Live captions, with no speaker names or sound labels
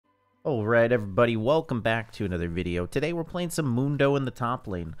Alright everybody, welcome back to another video. Today we're playing some Mundo in the top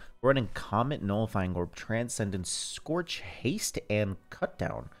lane. We're running Comet, Nullifying Orb, Transcendence, Scorch, Haste, and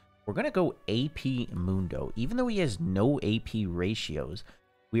Cutdown. We're gonna go AP Mundo. Even though he has no AP ratios,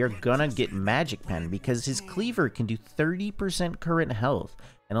 we are gonna get Magic Pen because his Cleaver can do 30% current health.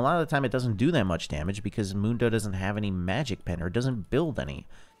 And a lot of the time it doesn't do that much damage because Mundo doesn't have any Magic Pen or doesn't build any.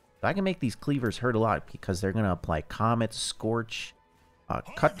 So I can make these Cleavers hurt a lot because they're gonna apply Comet, Scorch,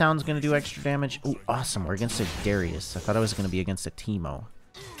 Cutdown's going to do extra damage. Ooh, awesome. We're against a Darius. I thought I was going to be against a Teemo.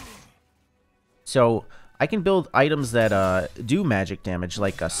 So, I can build items that do magic damage,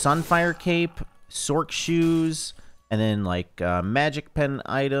 like a Sunfire Cape, Sork Shoes, and then like Magic Pen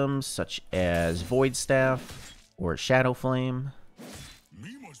items, such as Void Staff or Shadow Flame.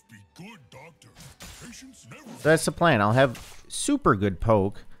 So that's the plan. I'll have super good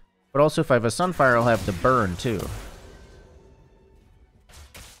poke, but also if I have a Sunfire, I'll have the burn too.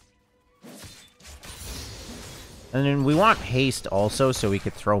 And then we want haste also, so we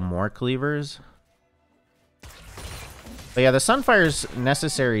could throw more cleavers. But yeah, the Sunfire's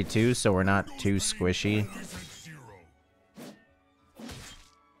necessary too, so we're not too squishy.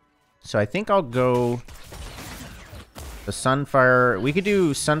 So I think I'll go the Sunfire. We could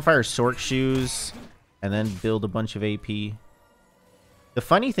do Sunfire Sork Shoes and then build a bunch of AP. The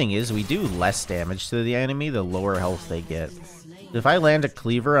funny thing is, we do less damage to the enemy the lower health they get. If I land a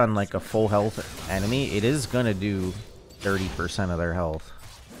Cleaver on like a full health enemy, it is gonna do 30% of their health.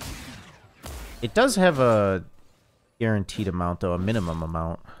 It does have a guaranteed amount though, a minimum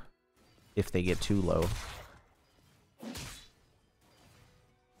amount, if they get too low.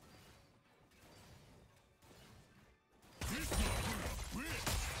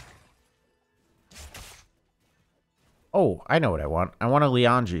 Oh, I know what I want. I want a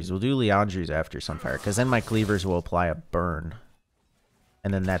Liandry's. We'll do Liandry's after Sunfire, because then my Cleavers will apply a burn.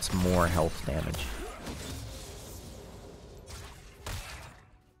 And then that's more health damage.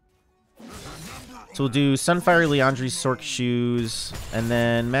 So we'll do Sunfire, Liandry's, Sork Shoes, and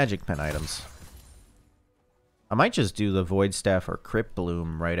then Magic Pen items. I might just do the Void Staff or Crypt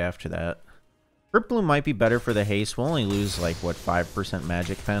Bloom right after that. Crypt Bloom might be better for the haste. We'll only lose like, what, 5%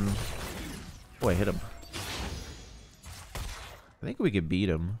 Magic Pen? Oh, I hit him. I think we could beat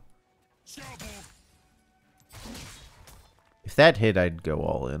him. If that hit, I'd go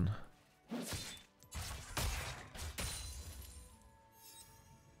all in.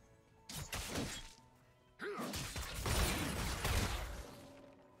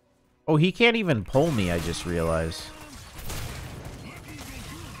 Oh, he can't even pull me, I just realized.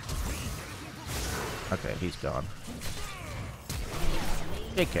 Okay, he's gone.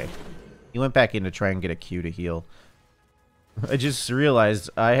 JK. He went back in to try and get a Q to heal. I just realized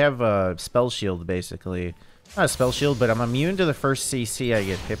I have a spell shield, basically. Not a spell shield, but I'm immune to the first CC I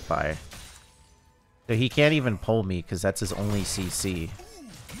get hit by. So he can't even pull me, because that's his only CC.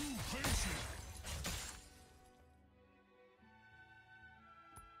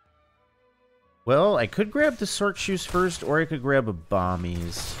 Well, I could grab the Sork Shoes first, or I could grab a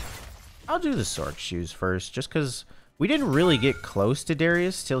Bommies. I'll do the Sork Shoes first, just because we didn't really get close to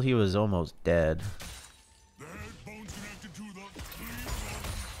Darius till he was almost dead.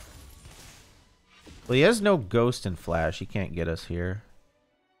 Well, he has no Ghost and Flash. He can't get us here.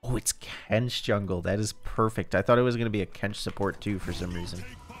 Oh, it's Kench jungle. That is perfect. I thought it was going to be a Kench support too for some reason.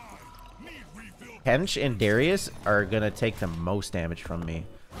 Kench and Darius are going to take the most damage from me.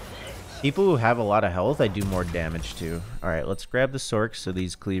 People who have a lot of health, I do more damage to. Alright, let's grab the Sorks so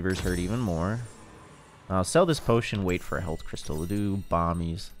these Cleavers hurt even more. I'll sell this potion, wait for a health crystal. We'll do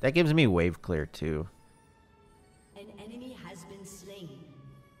Bommies. That gives me wave clear too. An enemy has been slain.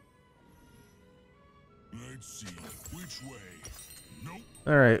 Let's see which way. Nope.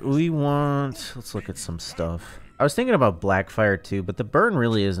 Alright, we want... Let's look at some stuff. I was thinking about Blackfire too, but the burn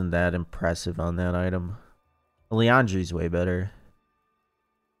really isn't that impressive on that item. Liandry's way better.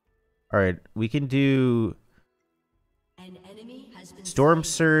 Alright, we can do An enemy has been Storm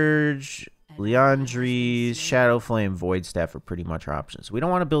slain. Surge, Liandry's, Shadow Flame, Void Staff are pretty much our options. We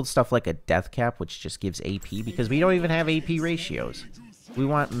don't want to build stuff like a Death Cap, which just gives AP, because we don't even have AP ratios. We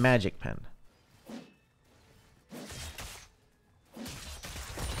want Magic Pen.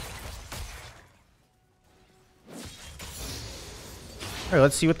 Alright,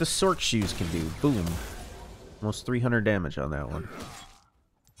 let's see what the Sork Shoes can do. Boom. Almost 300 damage on that one.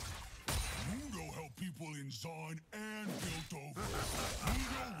 Mundo help people in Zon and built over.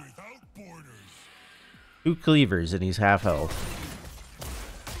 Mundo without borders. 2 Cleavers and he's half health.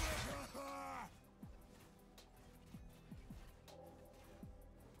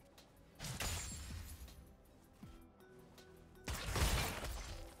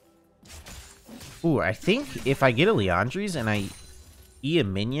 Ooh, I think if I get a Leandries and I E a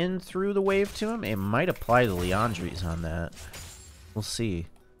minion through the wave to him, it might apply the Leandries on that. We'll see.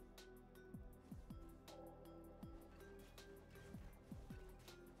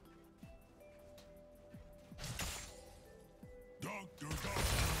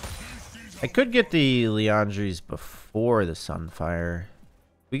 I could get the Leandries before the Sunfire.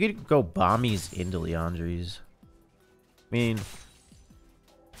 We could go Bommies into Leandries. I mean,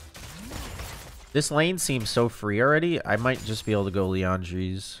 this lane seems so free already. I might just be able to go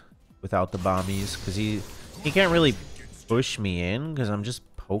Leandries without the Bommies, because he can't really push me in because I'm just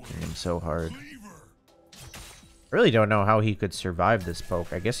poking him so hard. I really don't know how he could survive this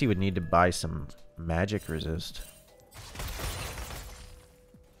poke. I guess he would need to buy some magic resist.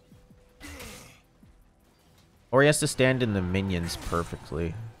 Or he has to stand in the minions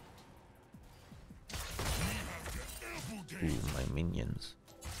perfectly. Ooh, my minions.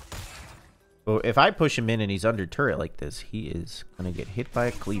 But if I push him in and he's under turret like this, he is gonna get hit by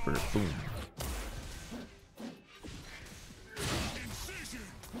a cleaver. Boom.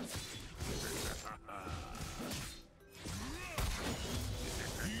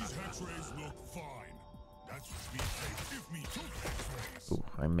 Ooh,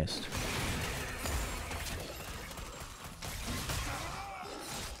 I missed.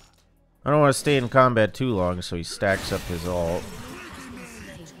 I don't want to stay in combat too long, so he stacks up his ult.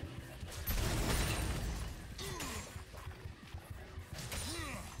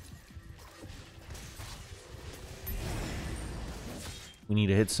 We need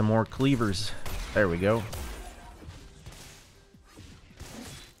to hit some more cleavers. There we go.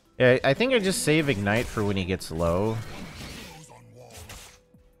 Yeah, I think I just save Ignite for when he gets low.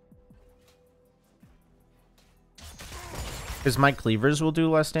 Because my cleavers will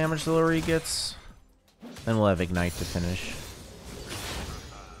do less damage the lower he gets. Then we'll have Ignite to finish.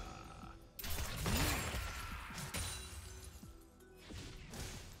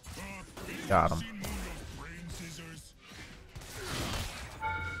 Got him.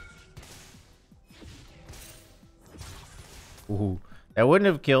 Ooh, that wouldn't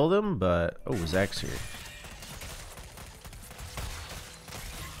have killed him, but... Oh, Zach's here.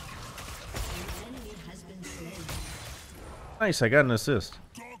 Nice, I got an assist.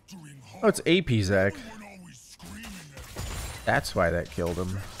 Oh, it's AP Zach. That's why that killed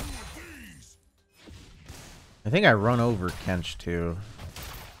him. I think I run over Kench too.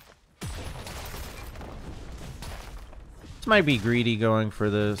 This might be greedy going for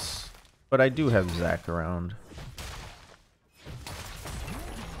this, but I do have Zach around.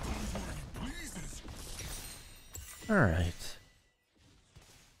 Alright.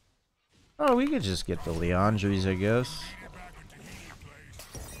 Oh, we could just get the Leandries, I guess.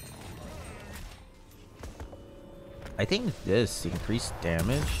 I think this increased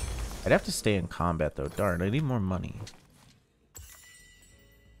damage. I'd have to stay in combat though. Darn, I need more money.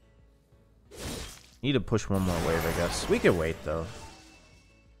 Need to push one more wave, I guess. We could wait though.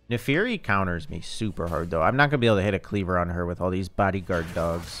 Nefiri counters me super hard though. I'm not gonna be able to hit a cleaver on her with all these bodyguard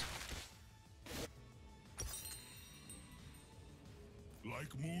dogs.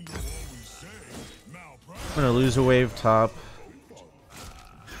 Like Mundo always say, I'm gonna lose a wave top.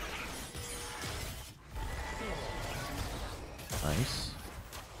 Nice.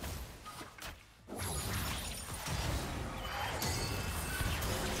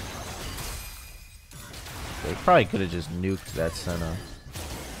 They probably could have just nuked that Senna.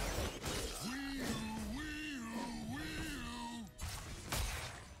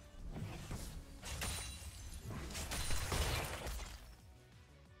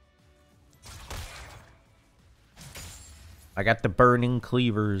 I got the burning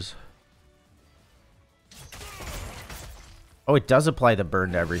cleavers. Oh, it does apply the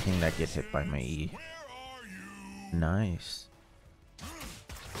burn to everything that get hit by my E. Nice.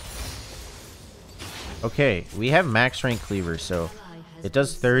 Okay, we have max rank cleavers, so it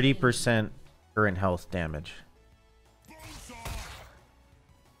does 30% current health damage.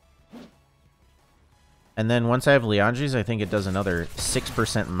 And then once I have Leandries, I think it does another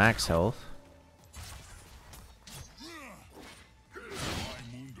 6% max health.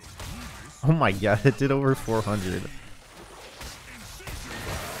 Oh my god, it did over 400.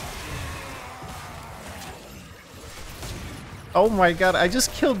 Oh my god, I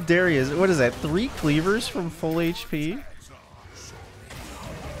just killed Darius. What is that, 3 cleavers from full HP?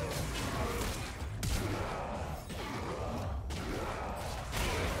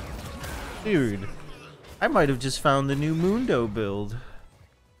 Dude, I might have just found the new Mundo build.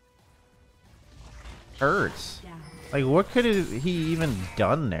 Hurts. Like, what could he even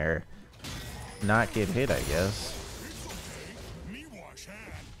done there? Not get hit, I guess.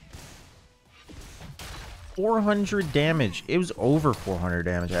 400 damage. It was over 400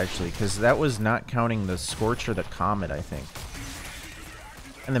 damage, actually, because that was not counting the Scorch or the Comet, I think.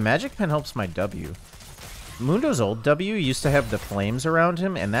 And the Magic Pen helps my W. Mundo's old W used to have the flames around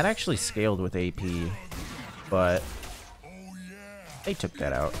him, and that actually scaled with AP. But they took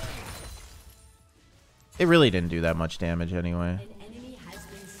that out. It really didn't do that much damage anyway.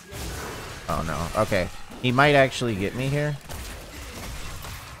 Oh no. Okay. He might actually get me here.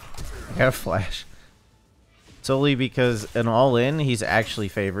 I got a flash. Solely because an all-in, he's actually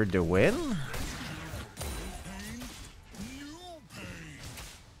favored to win.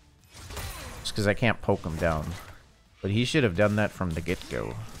 Just because I can't poke him down. But he should have done that from the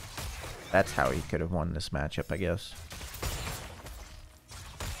get-go. That's how he could have won this matchup, I guess.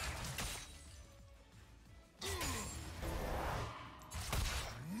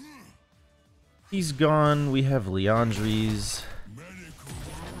 He's gone. We have Leandri's.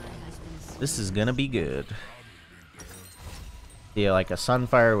 This is gonna be good. Yeah, like a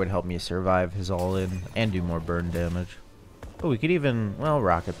Sunfire would help me survive his all-in and do more burn damage. Oh, we could even... Well,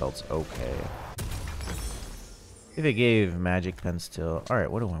 Rocket Belt's okay. If it gave Magic Pen still...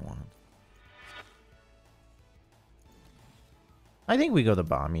 Alright, what do I want? I think we go the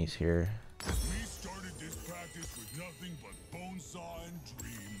Bombies here. We started this practice with nothing but bone saw and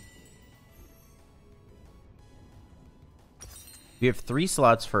dream. We have 3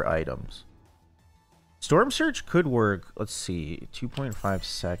 slots for items. Storm Surge could work. Let's see. 2.5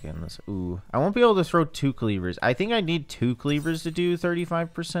 seconds. Ooh. I won't be able to throw 2 Cleavers. I think I need 2 Cleavers to do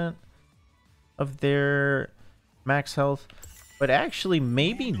 35% of their max health. But actually,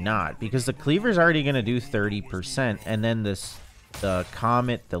 maybe not. Because the Cleaver's already going to do 30%. And then the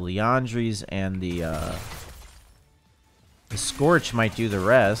Comet, the Leandri's, and the Scorch might do the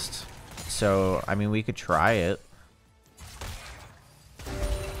rest. So, I mean, we could try it.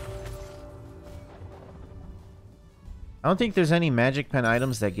 I don't think there's any Magic Pen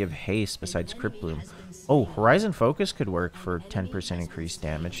items that give haste besides Crypt Bloom. Oh, Horizon Focus could work for 10% increased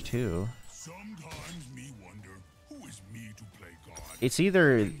damage too. Sometimes me wonder, who is me to play God? It's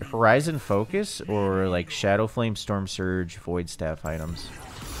either Horizon Focus or like Shadow Flame, Storm Surge, Void Staff items.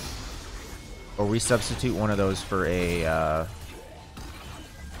 Or we substitute one of those for a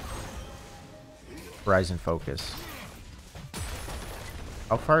Horizon Focus.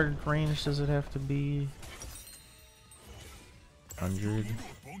 How far range does it have to be? 100.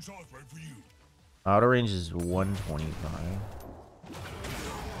 Bone saw's right for you. Auto range is 125.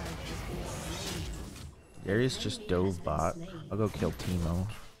 Darius just dove bot. I'll go kill Teemo.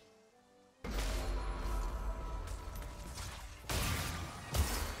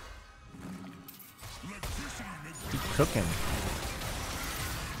 Keep cooking.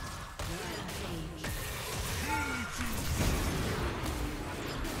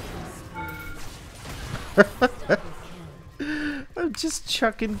 I'm just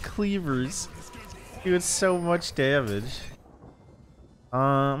chucking Cleavers. Doing so much damage.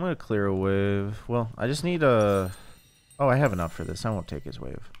 I'm gonna clear a wave. Well, I just need a... Oh, I have enough for this. I won't take his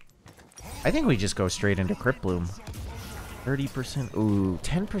wave. I think we just go straight into Crypt Bloom. 30%. Ooh,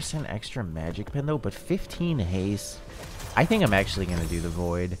 10% extra Magic Pen though, but 15 haste. I think I'm actually gonna do the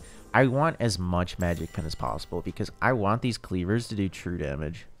Void. I want as much Magic Pen as possible because I want these Cleavers to do true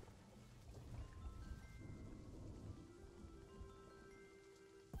damage.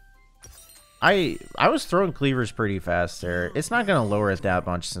 I was throwing Cleavers pretty fast there. It's not going to lower it that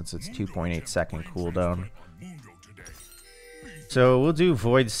much since it's 2.8 second cooldown. So we'll do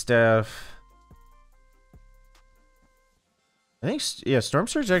Void Staff. I think, yeah, Storm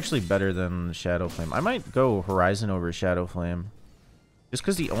Surge is actually better than Shadow Flame. I might go Horizon over Shadow Flame. Just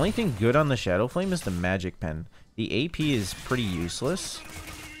because the only thing good on the Shadow Flame is the Magic Pen. The AP is pretty useless.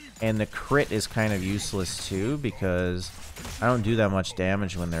 And the crit is kind of useless too because I don't do that much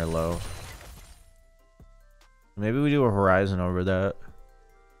damage when they're low. Maybe we do a Horizon over that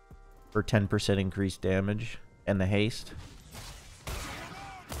for 10% increased damage and the haste.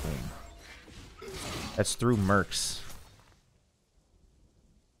 Boom. That's through Mercs.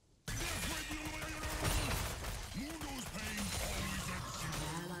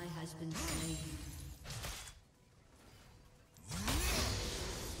 Ally has been slain.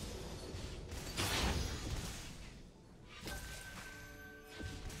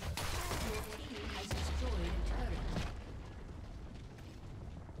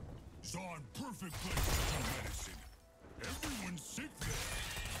 Zon, perfect place to do medicine. Everyone's sick there.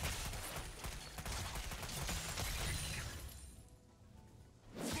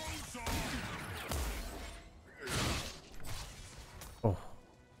 Bone saw! Oh.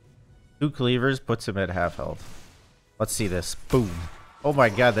 2 Cleavers puts him at half health. Let's see this. Boom. Oh my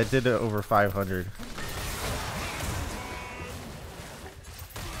god, that did it over 500.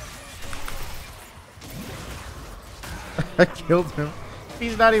 I killed him.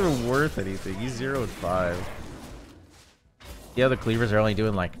 He's not even worth anything. He's 0 and 5. Yeah, the cleavers are only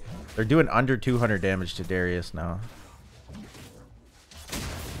doing like, they're doing under 200 damage to Darius now.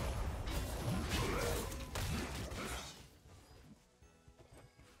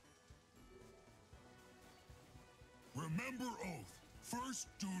 Remember oath. First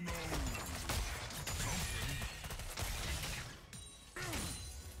do no.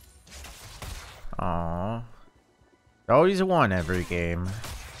 Aww. Always a one every game. Let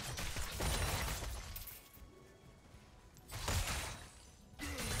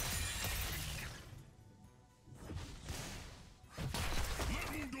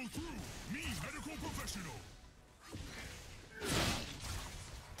Mundo through. Me, medical professional.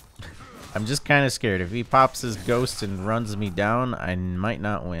 I'm just kind of scared. If he pops his ghost and runs me down, I might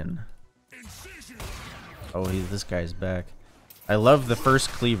not win. Incision. Oh, this guy's back. I love the first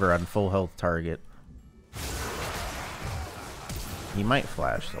cleaver on full health target. He might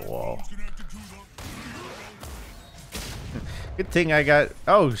flash the wall. Gonna have to do the. Good thing I got...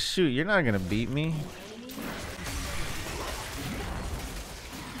 Oh, shoot. You're not going to beat me.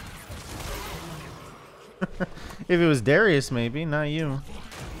 If it was Darius, maybe. Not you.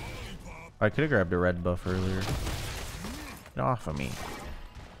 I could have grabbed a red buff earlier. Get off of me.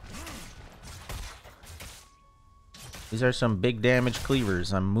 These are some big damage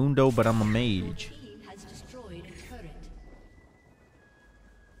cleavers. I'm Mundo, but I'm a mage. Team has destroyed a turret.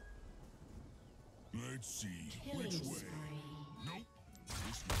 Let's see. Killing Which way? spree. Nope.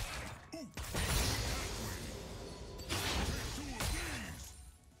 This way. Ooh. Two of these.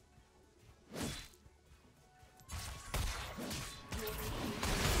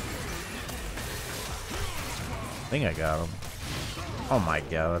 I think I got him. Oh my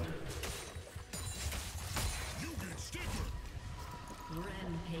god. You get stiffer.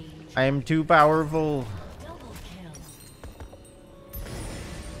 Rampage. I am too powerful. Double kill.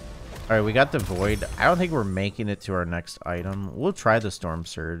 Alright, we got the Void. I don't think we're making it to our next item. We'll try the Storm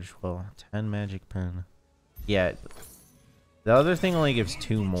Surge. Well, 10 Magic Pen. Yeah. The other thing only gives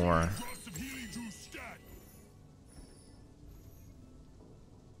 2 more. Drops of healing juice stat.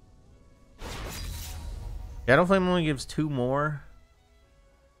 Shadow Flame only gives 2 more.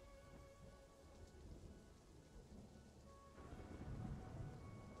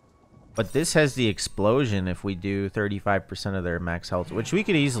 But this has the explosion if we do 35% of their max health, which we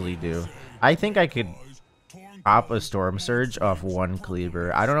could easily do. I think I could Torn pop a Storm Surge off 1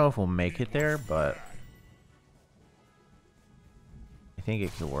 cleaver. I don't know if we'll make it there, but I think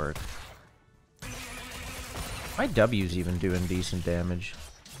it could work. My W's even doing decent damage.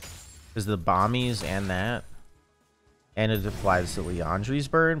 Because the bombies and that. And it applies to Leandri's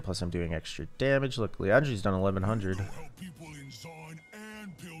burn, plus I'm doing extra damage. Look, Leandri's done 1100. help people in Zon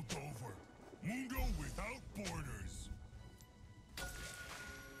and Piltover. Mundo without borders.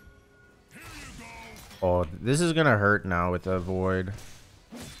 Here you go. Oh, this is gonna hurt now with the Void.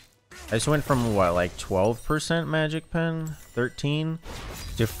 I just went from, what, like 12% Magic Pen? 13?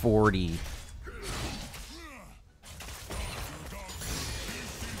 To 40.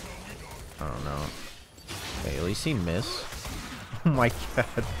 I don't know. Okay, at least he missed. Oh my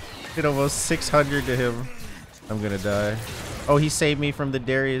god. Did almost 600 to him. I'm gonna die. Oh, he saved me from the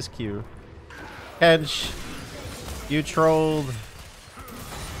Darius Q. Hench. You trolled.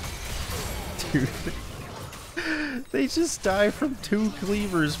 Dude. They just die from 2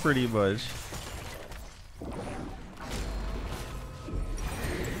 cleavers pretty much.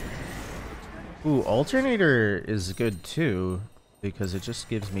 Ooh, Alternator is good too, because it just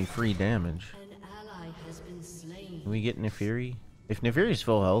gives me free damage. An ally has been slain. Can we get Nefiri? If Nefiri's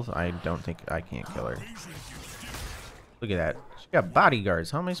full health, I don't think I can't kill her. Look at that. She got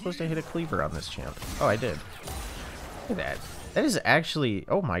bodyguards. How am I supposed to hit a cleaver on this champ? Oh, I did. Look at that. That is actually...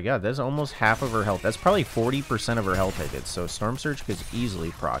 Oh my god, that's almost half of her health. That's probably 40% of her health I did. So Storm Surge could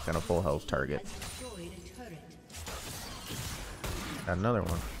easily proc on a full health target. Has destroyed a turret. Got another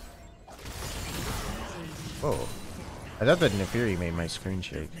one. Whoa. I thought that Nefiri made my screen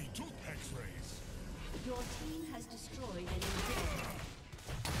shake. We took X-rays. Your team has destroyed an inhibitor.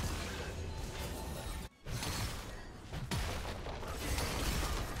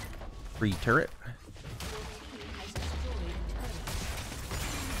 Free turret. Your team has destroyed a turret.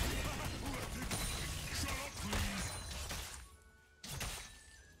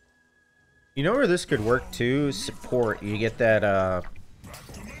 You know where this could work too? Support. You get that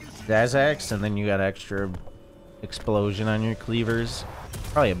Zazax, and then you got extra explosion on your cleavers.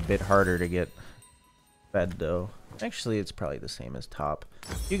 Probably a bit harder to get fed though. Actually, it's probably the same as top.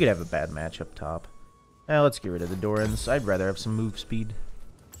 You could have a bad match up top. Let's get rid of the Dorans. I'd rather have some move speed.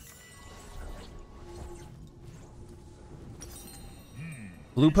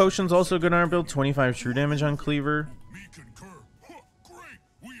 Blue potion's also good on our build. 25 true damage on Cleaver. Me concur. Huh, great.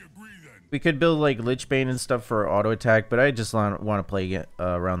 We agree then. We could build like Lich Bane and stuff for auto attack, but I just want to play it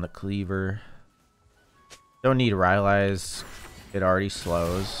around the Cleaver. Don't need Rylai's. It already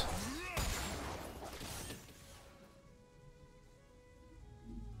slows.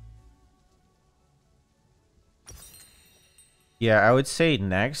 Yeah, I would say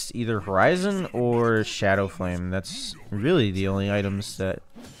next, either Horizon or Shadow Flame. That's really the only items that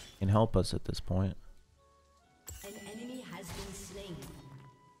can help us at this point. An enemy has been slain.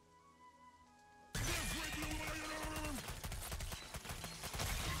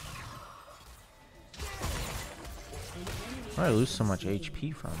 Why do I lose so much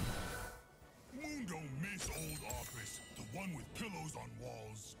HP from? Mundo miss old office. The one with pillows on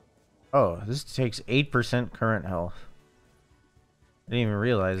walls. Oh, this takes 8% current health. I didn't even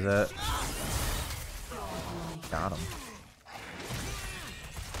realize that. Got him.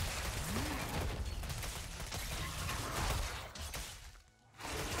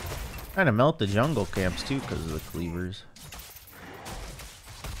 Trying to melt the jungle camps too because of the cleavers.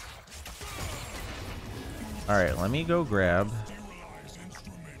 Alright, let me go grab.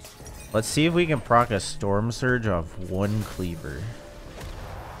 Let's see if we can proc a Storm Surge off one cleaver.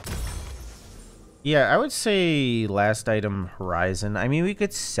 Yeah, I would say last item, Horizon. I mean, we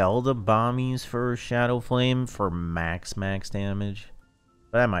could sell the Bombies for Shadow Flame for max damage.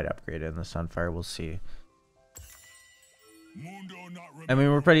 But I might upgrade it in the Sunfire, we'll see. I mean,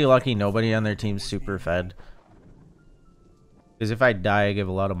 we're pretty lucky nobody on their team's super fed. Because if I die, I give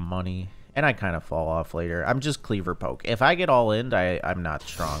a lot of money. And I kind of fall off later. I'm just Cleaver Poke. If I get all in, I'm not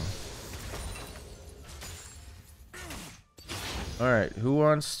strong. Alright, who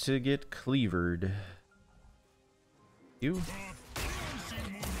wants to get cleavered? You?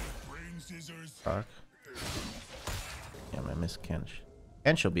 Fuck. Damn, I missed Kench.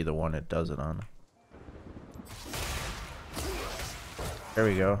 Kench will be the one that does it on. There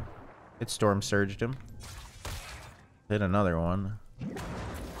we go. It Storm Surged him. Hit another one.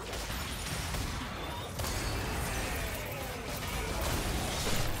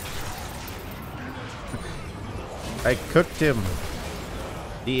 I cooked him.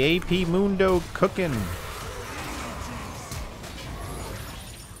 The AP Mundo cooking.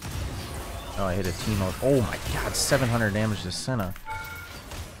 Oh, I hit a team of. Oh my god, 700 damage to Senna.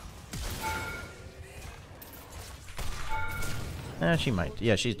 She might.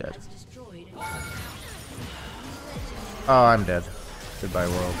 Yeah, she's dead. Oh, I'm dead. Goodbye,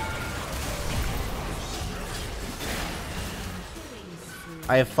 world.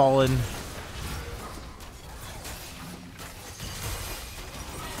 I have fallen.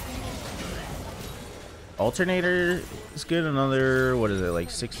 Alternator is good. Another, what is it,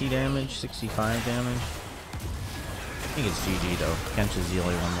 like 60 damage, 65 damage? I think it's GG though. Kench is the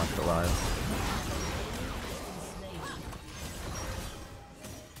only one left alive.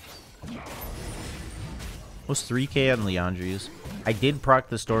 Almost 3k on Leandri's. I did proc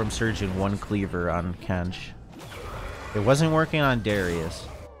the Storm Surge in one cleaver on Kench. It wasn't working on Darius.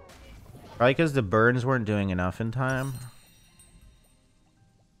 Probably because the burns weren't doing enough in time.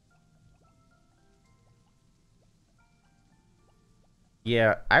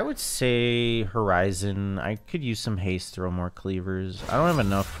 Yeah, I would say Horizon. I could use some haste, throw more cleavers. I don't have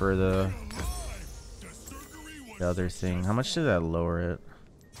enough for the other thing. How much did that lower it?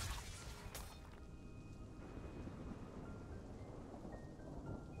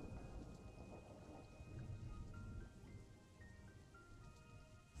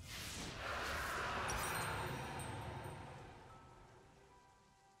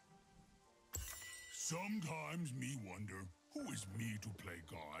 Sometimes me wonder, who is me to play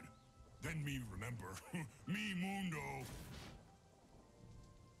God? Then me remember, me Mundo.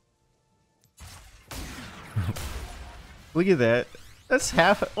 Look at that. That's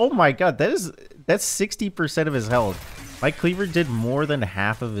half. Oh my god, that's 60% of his health. My cleaver did more than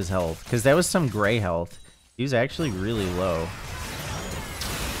half of his health because that was some gray health. He was actually really low.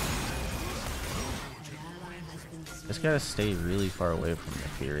 Just gotta stay really far away from the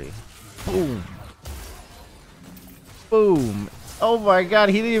Fury. Boom. Boom. Oh my god,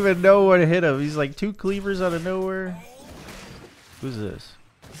 he didn't even know what hit him. He's like 2 cleavers out of nowhere. Who's this?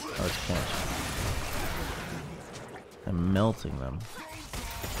 Oh, it's Kench. I'm melting them.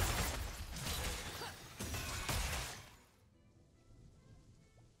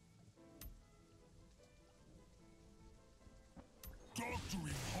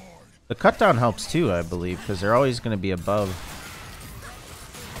 The cut down helps too, I believe, because they're always going to be above.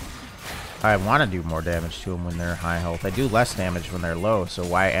 I want to do more damage to them when they're high health. I do less damage when they're low, so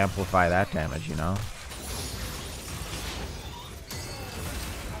why amplify that damage, you know?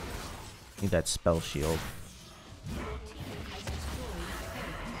 Need that spell shield.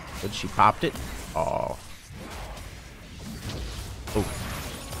 Good, she popped it. Oh. Oh.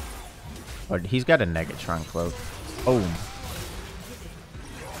 Oh, he's got a Negatron cloak. Oh.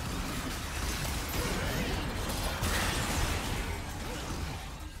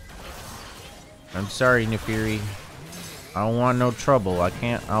 I'm sorry, Nefiri. I don't want no trouble. I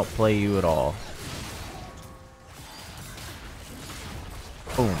can't outplay you at all.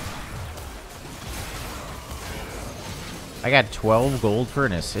 Boom. I got 12 gold for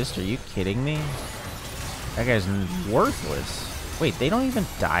an assist. Are you kidding me? That guy's worthless. Wait, they don't even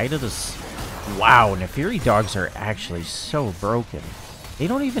die to this. Wow, Nefiri dogs are actually so broken. They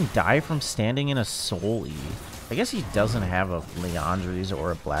don't even die from standing in a Soul E. I guess he doesn't have a Leandries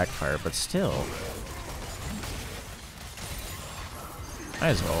or a Blackfire, but still. Might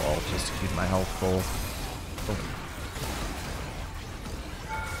as well ult just to keep my health full. Oh.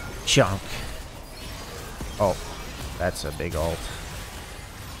 Junk. Oh, that's a big ult.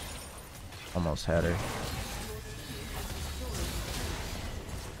 Almost had her.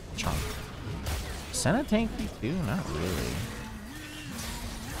 Chunk. Senna tanky too? Not really.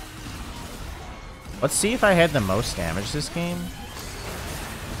 Let's see if I had the most damage this game.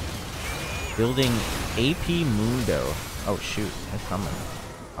 Building AP Mundo. Oh shoot, they're coming.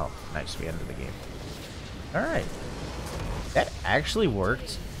 Oh, nice, we ended the game. Alright. That actually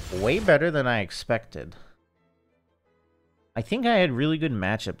worked way better than I expected. I think I had really good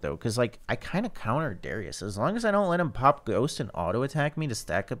matchup though, because like I kind of countered Darius. As long as I don't let him pop Ghost and auto attack me to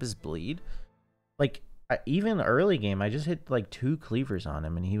stack up his bleed. Like, even early game, I just hit like 2 cleavers on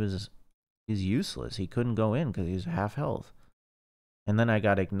him and he's useless. He couldn't go in because he was half health. And then I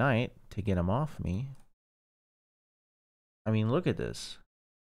got Ignite to get him off me. I mean, look at this.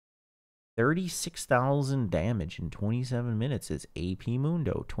 36,000 damage in 27 minutes. It's AP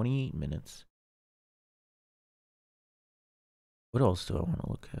Mundo, 28 minutes. What else do I want to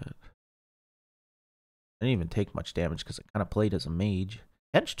look at? I didn't even take much damage because I kind of played as a mage.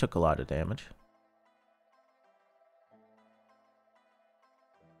 Edge took a lot of damage.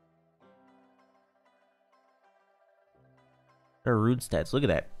 Our rune stats. Look at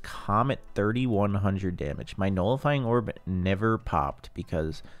that. Comet 3,100 damage. My nullifying orb never popped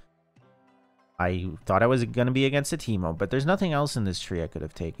because I thought I was going to be against a Teemo, but there's nothing else in this tree I could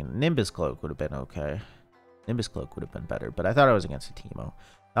have taken. Nimbus Cloak would have been okay. Nimbus Cloak would have been better, but I thought I was against a Teemo.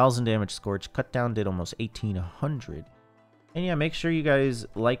 1,000 damage Scorch. Cut down did almost 1,800. And yeah, make sure you guys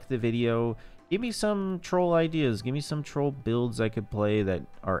like the video. Give me some troll ideas. Give me some troll builds I could play that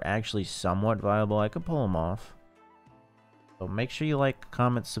are actually somewhat viable. I could pull them off. So make sure you like,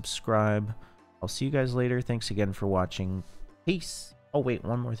 comment, subscribe. I'll see you guys later. Thanks again for watching. Peace. Oh, wait,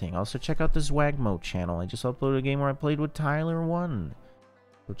 one more thing. Also, check out the Zwagmo channel. I just uploaded a game where I played with Tyler 1.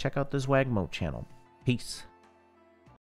 So check out the Zwagmo channel. Peace.